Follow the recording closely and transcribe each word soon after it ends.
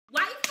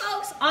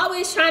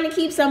always trying to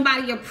keep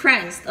somebody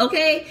oppressed,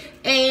 okay?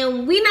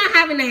 And we not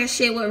having that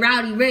shit with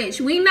Roddy Ricch.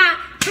 We not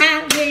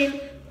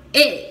having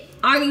it.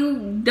 Are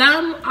you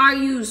dumb? Are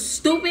you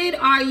stupid?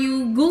 Are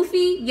you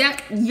goofy?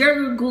 Yep,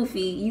 you're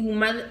goofy, you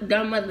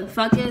dumb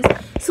motherfuckers.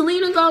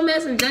 Selena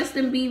Gomez and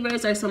Justin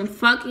Bieber are some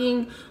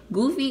fucking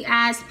goofy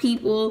ass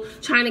people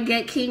trying to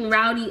get King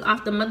Rowdy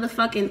off the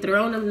motherfucking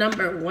throne of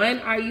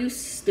 #1. Are you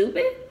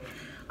stupid?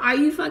 Are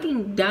you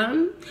fucking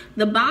dumb?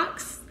 The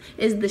Box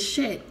is the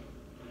shit.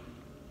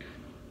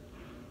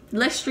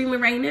 Let's stream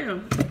it right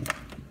now.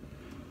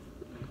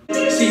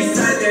 She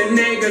said the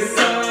nigga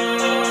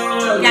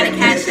so gotta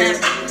catch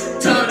that.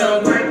 Told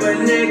her work, but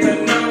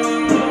nigga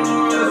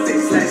no.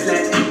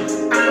 6/6.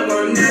 I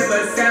won't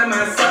never sell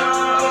my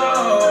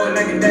soul.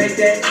 Nigga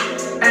that.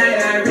 And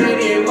I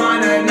really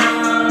wanna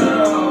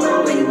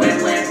know. Wait,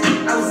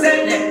 I was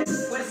at that.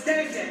 What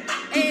station?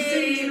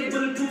 Hey,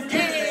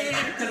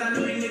 cause I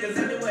know these niggas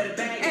out there with a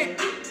bag.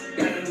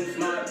 Gotta move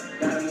smart,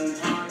 gotta move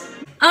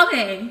hard.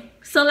 Okay,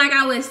 so like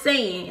I was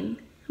saying,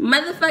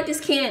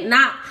 motherfuckers can't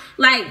not,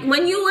 like,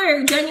 when you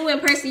were a genuine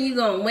person, you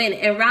gonna win.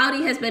 And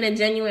Rowdy has been a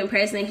genuine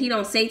person. He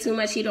don't say too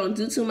much. He don't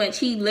do too much.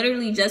 He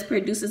literally just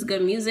produces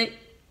good music.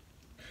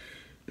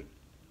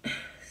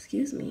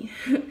 Excuse me.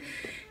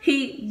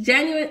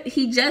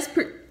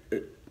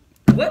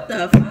 What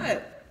the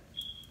fuck?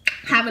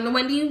 Having a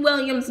Wendy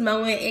Williams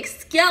moment.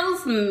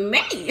 Excuse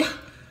me.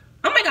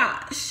 Oh my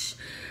gosh.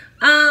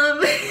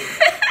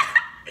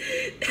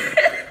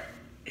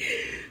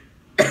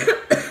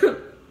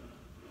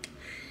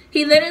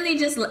 He literally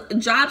just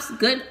drops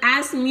good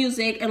ass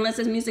music and lets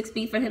his music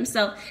speak for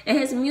himself. And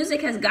his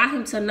music has got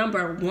him to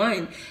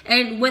 #1.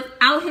 And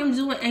without him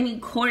doing any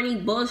corny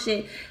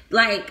bullshit,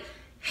 like,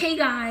 hey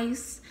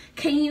guys,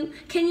 can you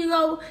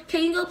go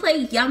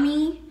play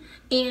Yummy?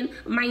 And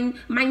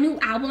my new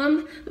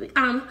album,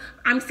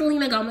 I'm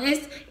Selena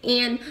Gomez,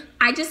 and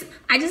I just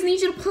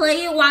need you to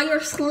play it while you're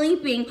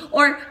sleeping,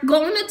 or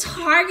go into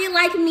Target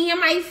like me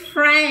and my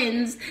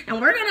friends, and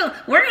we're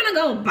gonna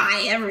go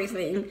buy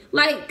everything.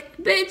 Like,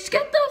 bitch,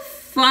 get the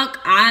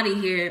fuck out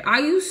of here. Are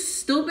you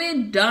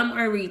stupid, dumb,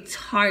 or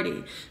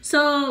retarded?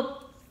 So,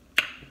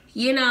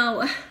 you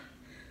know,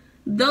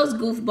 those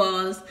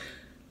goofballs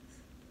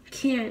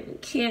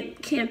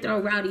can't throw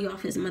Rowdy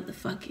off his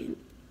motherfucking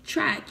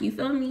track, you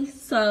feel me?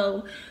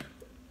 So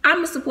I'm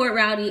gonna support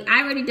Rowdy.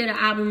 I already did an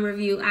album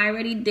review. I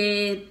already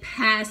did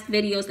past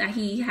videos that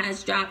he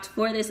has dropped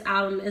for this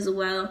album as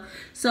well.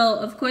 So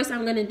of course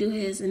I'm gonna do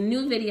his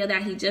new video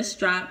that he just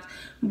dropped.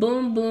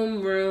 Boom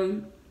Boom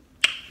Room.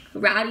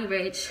 Roddy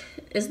Ricch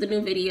is the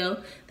new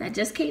video that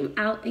just came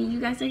out, and you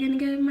guys are gonna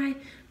get my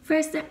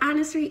first and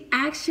honest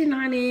reaction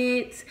on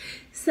it.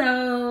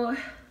 So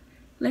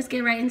let's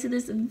get right into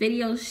this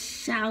video,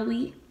 shall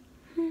we?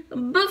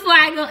 Before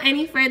I go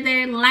any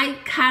further,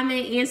 like,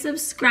 comment, and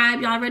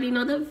subscribe. Y'all already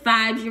know the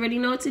vibes. You already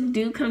know what to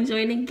do. Come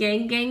join the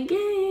gang.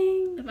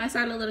 If I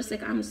sound a little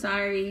sick, I'm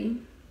sorry.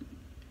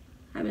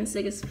 I've been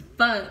sick as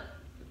fuck.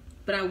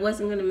 But I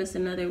wasn't going to miss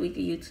another week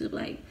of YouTube.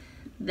 Like,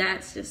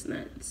 that's just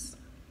nuts.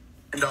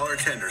 $10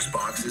 tenders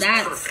box is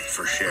that's perfect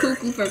for sharing.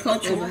 Cuckoo for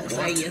Cocoa Puffs.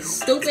 Are you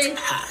stupid?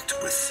 It's packed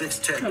with 6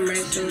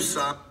 tenders, 2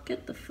 soft.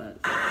 Get the fuck.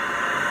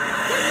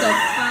 What the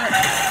fuck?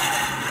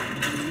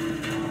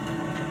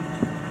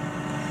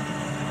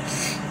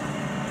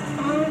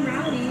 Oh,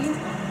 Rowdy.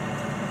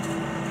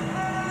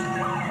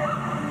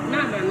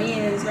 Not my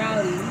man's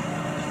Rowdy.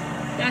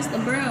 That's the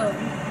bro.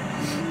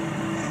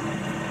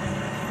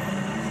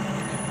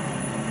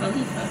 Oh,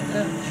 he fucked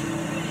up.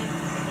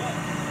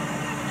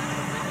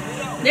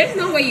 There's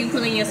no way you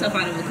pulling yourself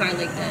out of a car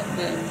like that,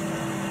 but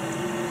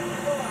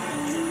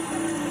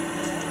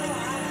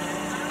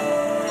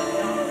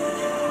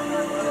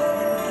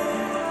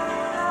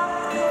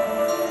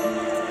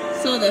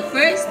so the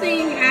first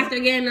thing after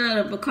getting out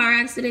of a car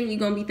accident, you're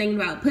gonna be thinking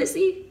about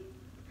pussy?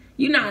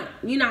 You're not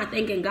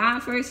thanking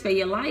God first for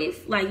your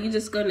life? Like, you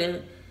just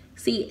gonna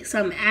see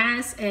some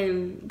ass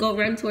and go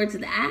run towards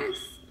the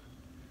ass?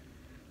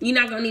 You're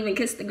not gonna even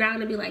kiss the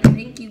ground and be like,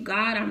 thank you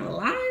God, I'm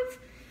alive?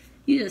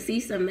 You just see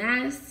some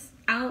ass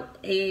out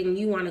and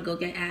you wanna go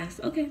get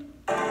ass. Okay.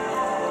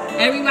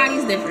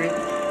 Everybody's different.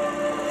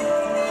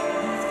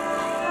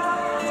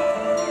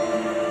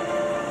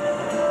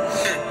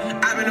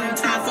 I've been on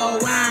top for a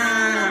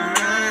while.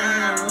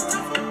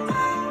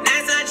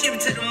 That's how chip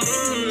to the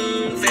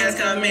moon. Fast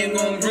car man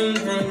going vroom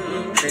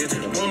vroom. Trigger to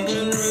the boom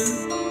boom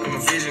room. I'm a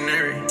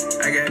visionary.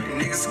 I got the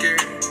niggas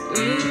scared.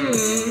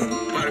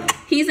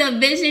 He's a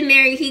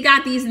visionary. He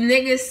got these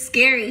niggas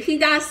scary. He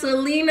got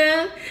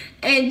Selena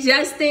and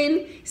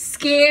Justin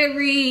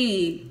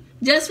scary.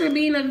 Just for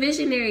being a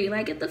visionary.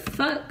 Like, get the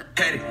fuck.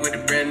 Had it with a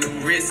brand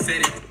new wrist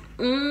set it.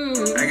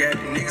 I got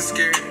the niggas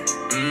scared.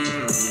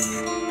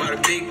 Bought a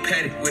big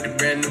paddock with a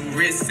brand new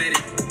wrist set it.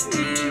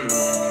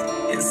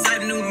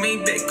 Inside a new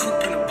Maybach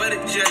coupe and a butter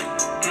jet.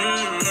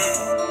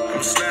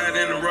 I'm sliding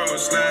in the road,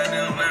 sliding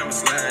in the line,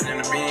 sliding in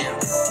the beam.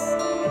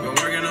 Been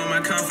working on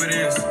my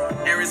confidence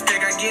and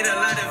respect. I get a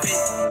lot of it.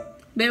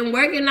 Been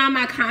working on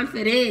my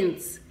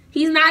confidence.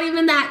 He's not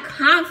even that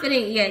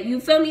confident yet. You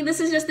feel me? This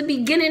is just the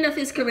beginning of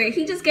his career.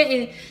 He just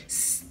getting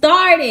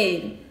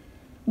started.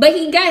 But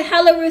he got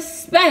hella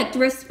respect.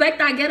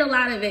 Respect, I get a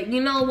lot of it.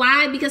 You know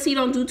why? Because he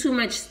don't do too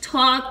much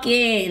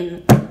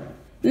talking.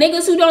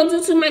 Niggas who don't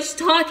do too much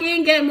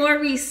talking get more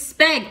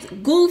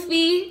respect.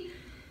 Goofy.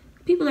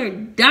 People are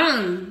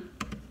dumb.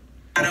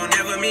 I don't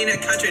ever mean to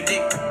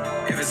contradict.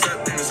 If it's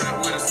up, then it's up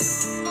with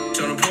us.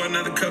 Tryna pour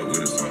another cup with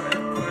us.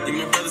 You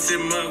my brother sit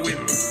mud with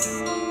me.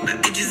 My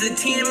bitch is a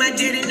 10, my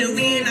jet in the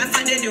wind. I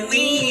find that the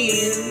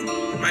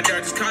wind. My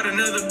dog just caught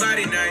another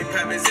body now. He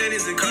popping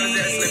Zeddies and cars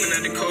that slipping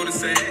at the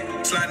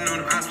cul-de-sac. Sliding on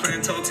the ice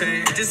playing toe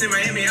tag. Just in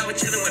Miami, I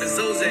was chilling with the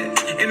Zoes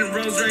at. In the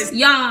Rose race.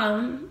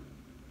 Y'all,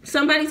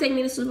 somebody take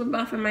me to Super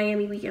Bowl for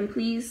Miami weekend.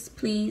 Please,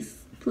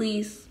 please,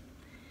 please.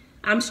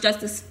 I'm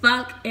stressed as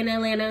fuck in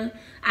Atlanta.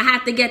 I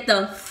have to get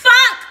the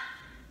fuck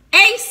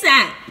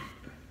ASAP.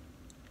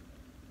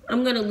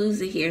 I'm gonna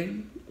lose it here.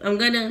 I'm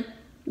gonna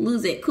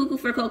lose it. Cuckoo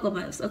for Cocoa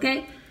Puffs,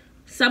 okay?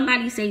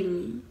 Somebody save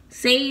me.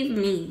 Save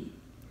me.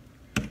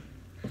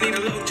 Need a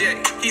low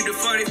jack. Keep the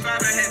 45,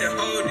 I had to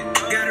hold it.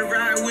 Gotta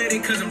ride with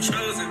it cause I'm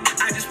chosen.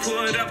 I just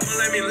pulled up, won't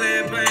let me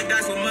land. Playing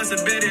dice, we must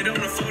have bet it on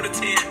the 4 to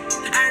 10.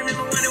 I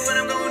remember wondering what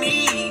I'm gonna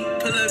need.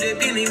 Pull up that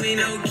Bentley, we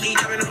no key.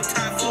 I've been on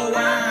top for a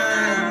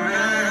while.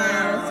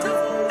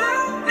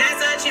 Now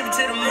I chip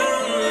to the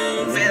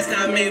moon. Fast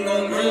car, make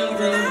go vroom,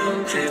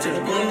 vroom. Trip to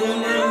the boom,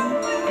 boom, boom.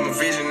 I'm a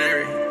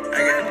visionary.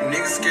 I got the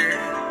niggas scared.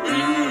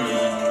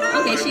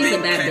 Okay, she's a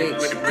bad bitch.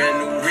 With a brand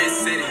new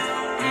wrist city.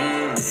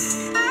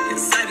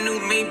 Inside new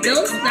main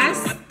bitch.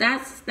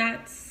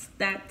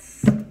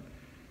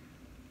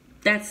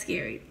 That's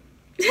scary.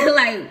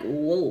 Like,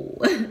 whoa.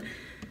 I'm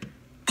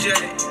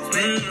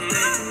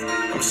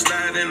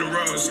sliding in the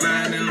road,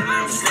 sliding in the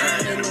lamp,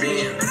 sliding in the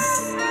beam.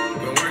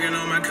 Been working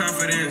on my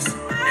confidence.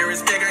 And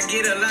respect, I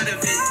get a lot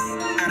of it.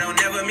 I don't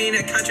ever mean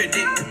to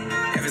contradict.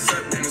 If it's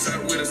up, then it's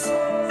up with us.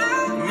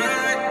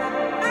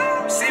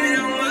 See me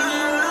on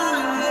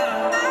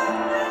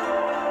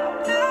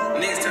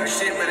niggas talk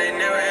shit, but they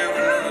never ever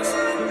know us.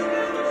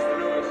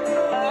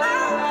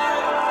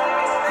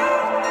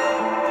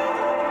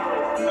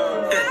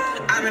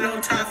 I've been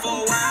on top for a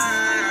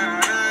while.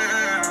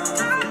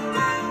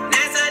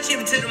 Next I chip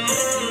it to the moon.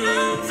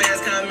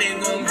 Fast car, man,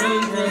 gon'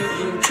 boom,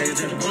 boom. Take it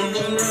to the boom,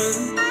 boom,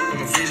 boom.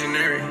 I'm a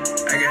visionary.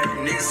 I got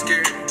niggas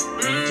scared.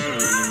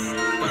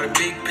 Bought a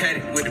big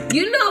paddock with a...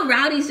 You know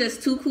Rowdy's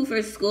just too cool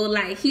for school.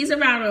 Like, he's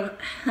around a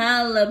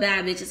hella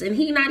bad bitches, and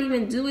he not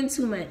even doing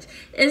too much.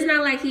 It's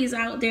not like he's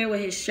out there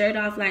with his shirt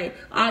off like,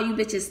 all you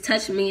bitches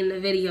touch me in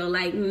the video.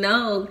 Like,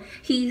 no.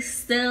 He's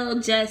still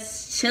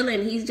just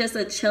chilling. He's just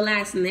a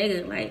chill-ass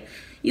nigga. Like,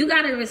 you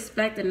gotta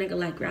respect a nigga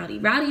like Roddy.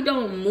 Roddy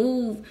don't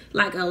move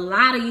like a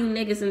lot of you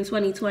niggas in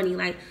 2020.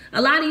 Like, a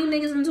lot of you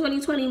niggas in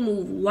 2020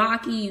 move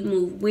wacky, you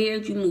move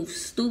weird, you move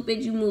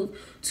stupid, you move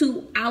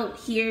too out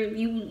here.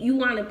 You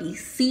wanna be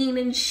seen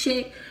and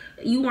shit.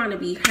 You wanna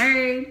be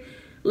heard.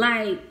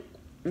 Like,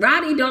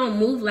 Roddy don't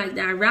move like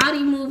that.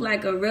 Roddy move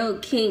like a real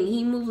king.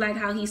 He move like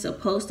how he's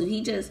supposed to.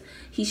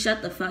 He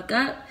shut the fuck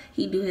up.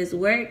 He do his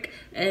work,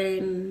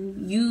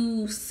 and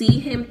you see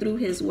him through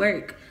his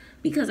work.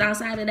 Because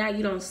outside of that,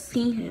 you don't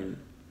see him.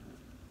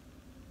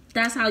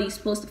 That's how you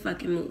supposed to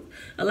fucking move.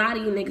 A lot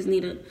of you niggas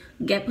need to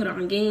get put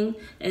on game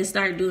and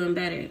start doing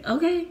better.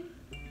 Okay?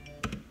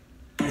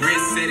 Red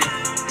City.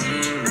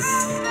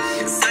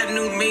 Inside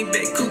new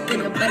Maybach coupe in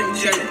a button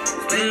jet.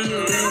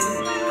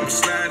 I'm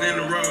sliding in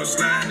the road,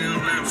 sliding in the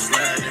lamp,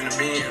 sliding in the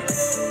beam.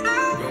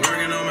 Been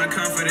working on my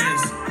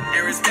confidence.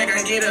 And respect,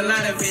 I get a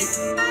lot of it.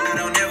 I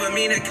don't ever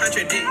mean to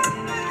contradict.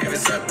 If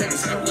it's up, then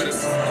it's up with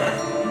us.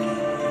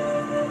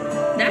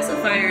 That's a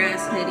fire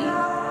ass hoodie.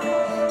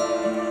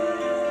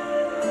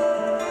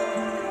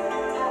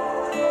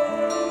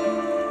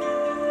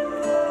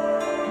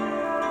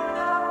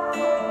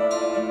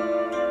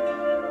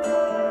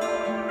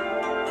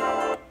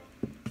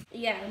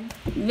 Yeah,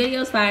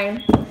 video's fire.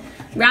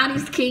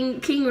 Rowdy's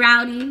King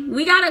Rowdy.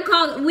 We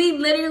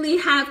literally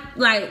have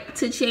like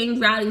to change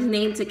Rowdy's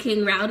name to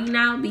King Rowdy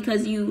now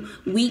because you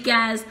weak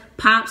ass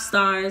pop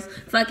stars,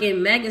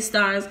 fucking mega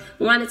stars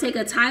want to take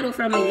a title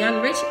from a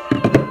young rich.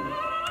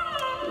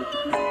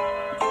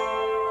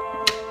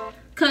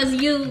 Cause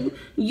you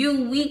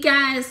weak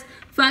ass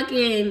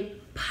fucking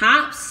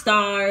pop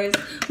stars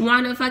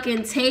wanna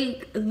fucking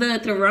take the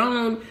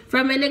throne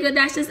from a nigga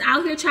that's just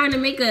out here trying to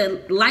make a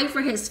life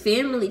for his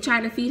family,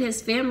 trying to feed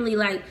his family.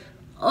 Like,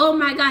 oh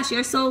my gosh,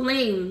 you're so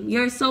lame.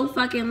 You're so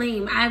fucking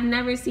lame. I've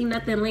never seen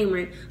nothing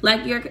lamer.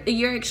 Like,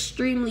 you're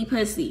extremely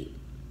pussy.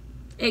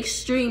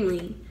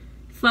 Extremely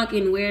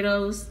fucking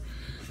weirdos.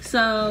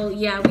 So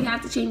yeah, we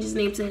have to change his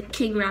name to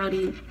King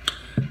Rowdy.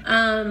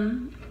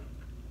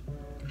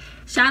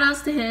 Shout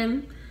outs to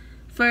him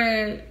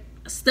for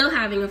still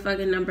having a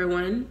fucking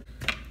 #1.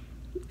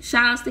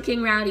 Shout outs to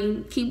King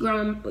Rowdy. Keep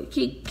growing.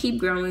 Keep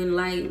growing.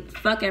 Like,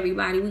 fuck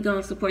everybody. We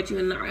gonna support you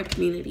in our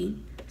community.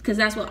 Because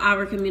that's what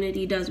our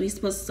community does. We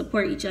supposed to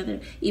support each other.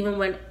 Even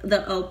when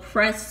the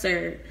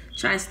oppressor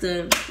tries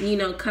to,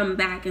 come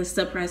back and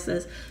suppress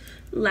us.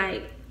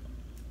 Like,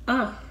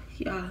 oh,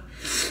 y'all.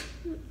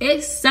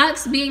 It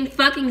sucks being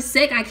fucking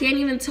sick. I can't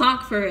even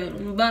talk for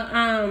real. But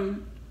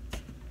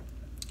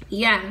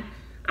yeah,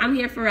 I'm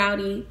here for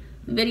Roddy.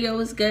 Video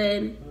was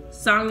good.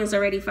 Song is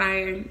already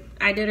fire.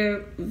 I did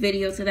a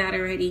video to that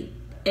already.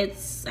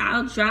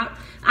 I'll drop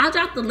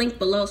the link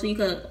below so you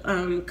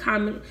could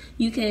comment.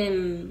 You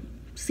can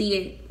see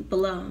it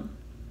below.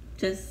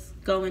 Just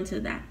go into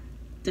that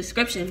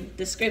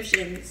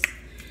descriptions.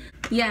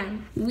 Yeah,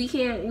 we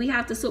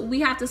have to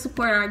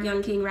support our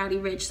young king Roddy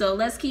Ricch. So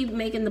let's keep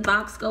making the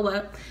box go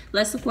up.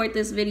 Let's support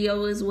this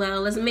video as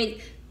well. Let's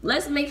make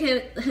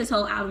his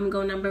whole album go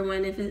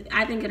 #1.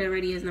 I think it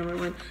already is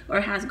 #1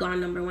 or has gone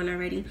 #1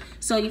 already.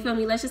 So you feel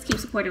me? Let's just keep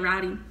supporting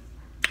Roddy.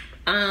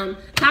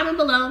 Comment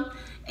below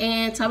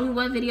and tell me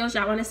what videos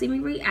y'all want to see me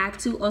react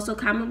to. Also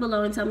comment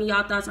below and tell me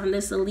y'all thoughts on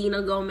this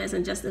Selena Gomez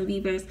and Justin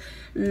Bieber's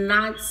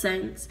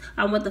nonsense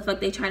on what the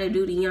fuck they try to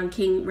do to young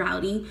king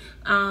Roddy.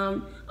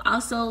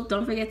 Also,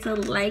 don't forget to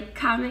like,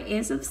 comment,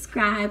 and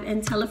subscribe,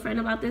 and tell a friend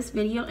about this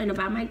video and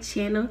about my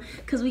channel,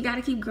 because we got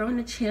to keep growing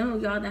the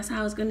channel, y'all. That's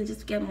how it's going to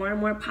just get more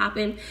and more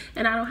popping,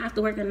 and I don't have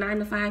to work a 9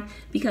 to 5,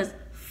 because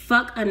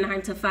fuck a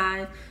 9 to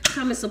 5.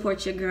 Come and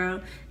support your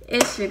girl.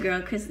 It's your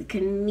girl, Chrissy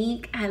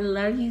Kanique. I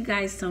love you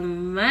guys so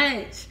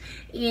much,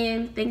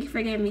 and thank you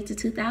for getting me to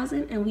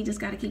 2,000, and we just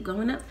got to keep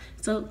going up.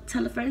 So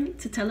tell a friend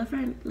to tell a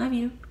friend. Love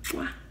you.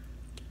 Mwah.